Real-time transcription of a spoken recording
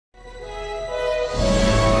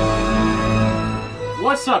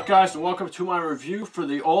What's up, guys, and welcome to my review for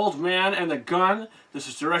The Old Man and the Gun. This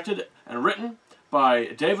is directed and written by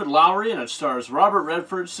David Lowery, and it stars Robert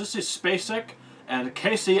Redford, Sissy Spacek, and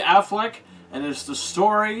Casey Affleck, and it's the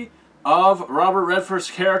story of Robert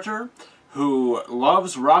Redford's character who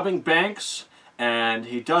loves robbing banks, and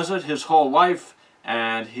he does it his whole life,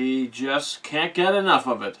 and he just can't get enough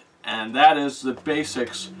of it. And that is the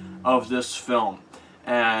basics of this film.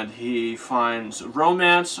 And he finds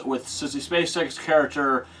romance with Sissy Spacek's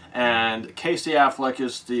character, and Casey Affleck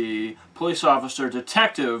is the police officer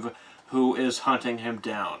detective who is hunting him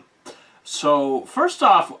down. So first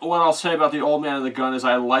off, what I'll say about The Old Man and the Gun is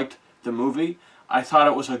I liked the movie. I thought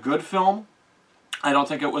it was a good film. I don't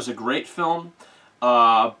think it was a great film,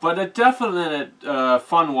 but a definite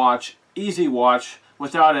fun watch, easy watch,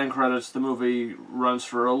 without end credits. The movie runs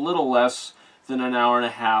for a little less than an hour and a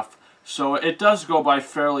half. So it does go by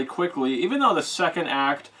fairly quickly, even though the second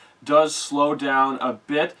act does slow down a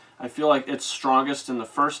bit. I feel like it's strongest in the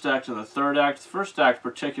first act and the third act. The first act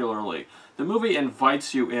particularly. The movie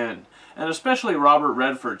invites you in, and especially Robert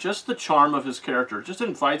Redford, just the charm of his character, just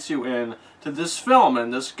invites you in to this film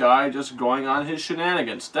and this guy just going on his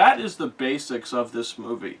shenanigans. That is the basics of this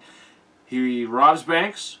movie. He robs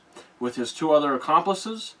banks with his two other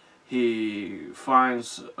accomplices. He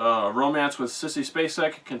finds romance with Sissy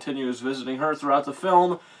Spacek, continues visiting her throughout the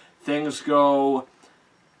film. Things go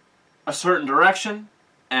a certain direction,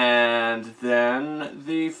 and then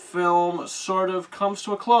the film sort of comes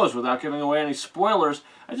to a close without giving away any spoilers.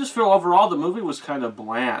 I just feel overall the movie was kind of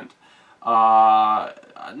bland. Not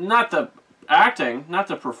the acting, not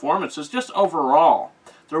the performances, just overall.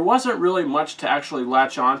 There wasn't really much to actually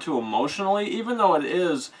latch onto emotionally, even though it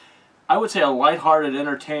is, I would say, a lighthearted,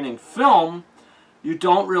 entertaining film. You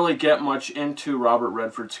don't really get much into Robert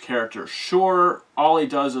Redford's character. Sure, all he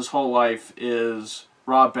does his whole life is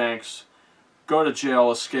rob banks, go to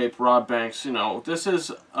jail, escape, rob banks. You know, this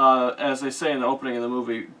is, as they say in the opening of the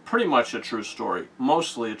movie, pretty much a true story.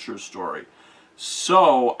 Mostly a true story.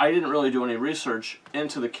 So, I didn't really do any research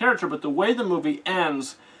into the character, but the way the movie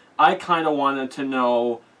ends, I kind of wanted to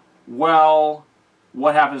know, well,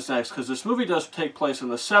 what happens next, because this movie does take place in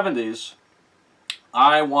the 70s.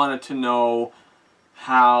 I wanted to know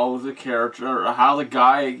how the character, or how the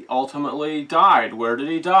guy ultimately died. Where did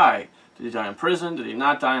he die? Did he die in prison? Did he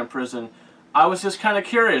not die in prison? I was just kind of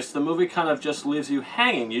curious. The movie kind of just leaves you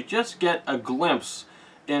hanging. You just get a glimpse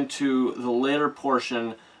into the later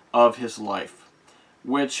portion of his life,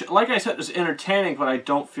 which, like I said, is entertaining, but I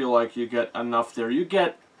don't feel like you get enough there. You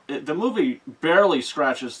get, the movie barely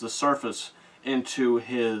scratches the surface into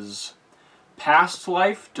his past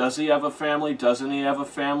life. Does he have a family? Doesn't he have a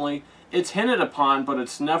family? It's hinted upon, but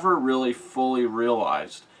it's never really fully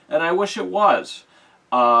realized. And I wish it was.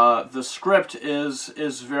 The script is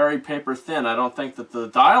very paper thin. I don't think that the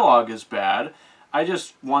dialogue is bad. I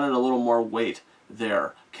just wanted a little more weight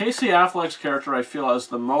there. Casey Affleck's character, I feel, has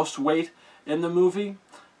the most weight in the movie,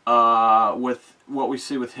 with what we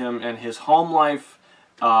see with him and his home life.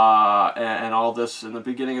 And all this. In the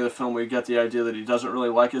beginning of the film, we get the idea that he doesn't really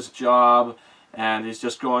like his job, and he's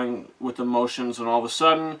just going with the motions, and all of a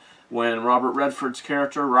sudden, when Robert Redford's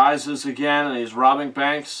character rises again and he's robbing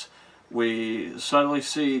banks, we suddenly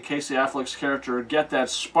see Casey Affleck's character get that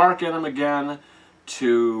spark in him again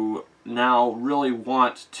to now really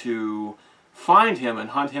want to find him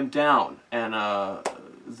and hunt him down, and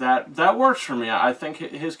that works for me. I think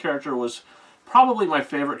his character was probably my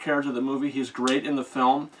favorite character of the movie. He's great in the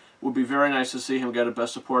film. It would be very nice to see him get a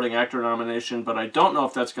Best Supporting Actor nomination, but I don't know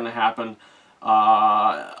if that's going to happen.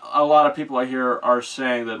 A lot of people I hear are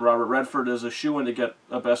saying that Robert Redford is a shoo-in to get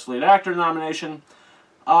a Best Lead Actor nomination.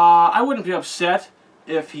 I wouldn't be upset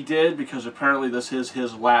if he did, because apparently this is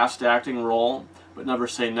his last acting role, but never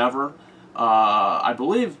say never. I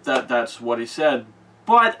believe that that's what he said,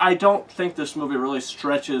 but I don't think this movie really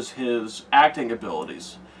stretches his acting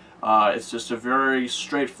abilities. It's just a very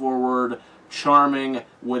straightforward, charming,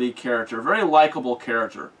 witty character. Very likable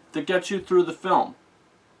character that gets you through the film.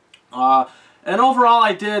 And overall,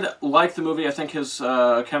 I did like the movie. I think his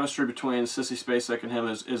chemistry between Sissy Spacek and him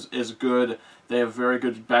is good. They have very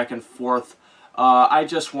good back and forth. I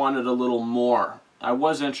just wanted a little more. I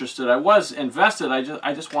was interested. I was invested.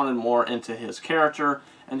 I just wanted more into his character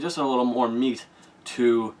and just a little more meat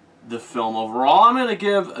to the film overall. I'm going to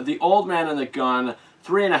give The Old Man and the Gun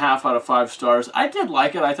 3.5 out of 5 stars. I did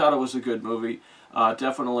like it. I thought it was a good movie.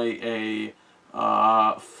 Definitely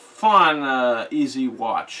a fun, easy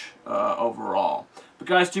watch overall. But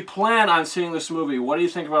guys, do you plan on seeing this movie? What do you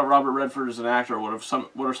think about Robert Redford as an actor? What are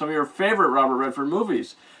some of your favorite Robert Redford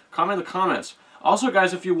movies? Comment in the comments. Also,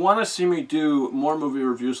 guys, if you want to see me do more movie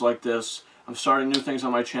reviews like this, I'm starting new things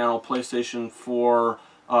on my channel, PlayStation 4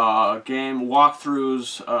 game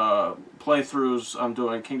walkthroughs, playthroughs. I'm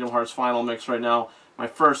doing Kingdom Hearts Final Mix right now. My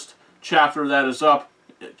first chapter of that is up.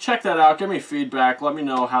 Check that out. Give me feedback. Let me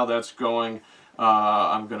know how that's going.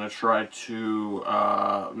 I'm going to try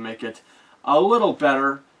to make it a little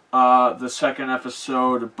better, the second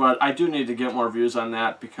episode, but I do need to get more views on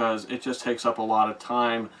that because it just takes up a lot of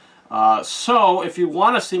time. So if you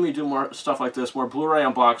want to see me do more stuff like this, more Blu-ray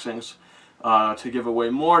unboxings, to give away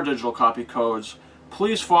more digital copy codes,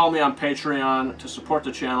 please follow me on Patreon to support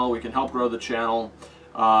the channel. We can help grow the channel.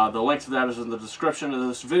 The link to that is in the description of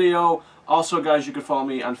this video. Also, guys, you can follow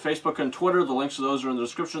me on Facebook and Twitter. The links to those are in the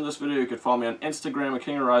description of this video. You can follow me on Instagram at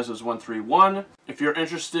KingOfRises131. If you're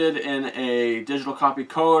interested in a digital copy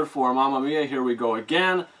code for Mamma Mia, Here We Go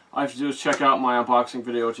Again, all you have to do is check out my unboxing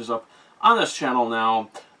video, which is up on this channel now,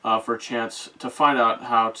 for a chance to find out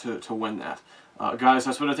how to win that. Guys,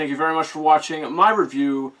 that's what I thank you very much for watching my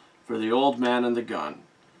review for The Old Man and the Gun.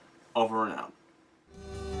 Over and out.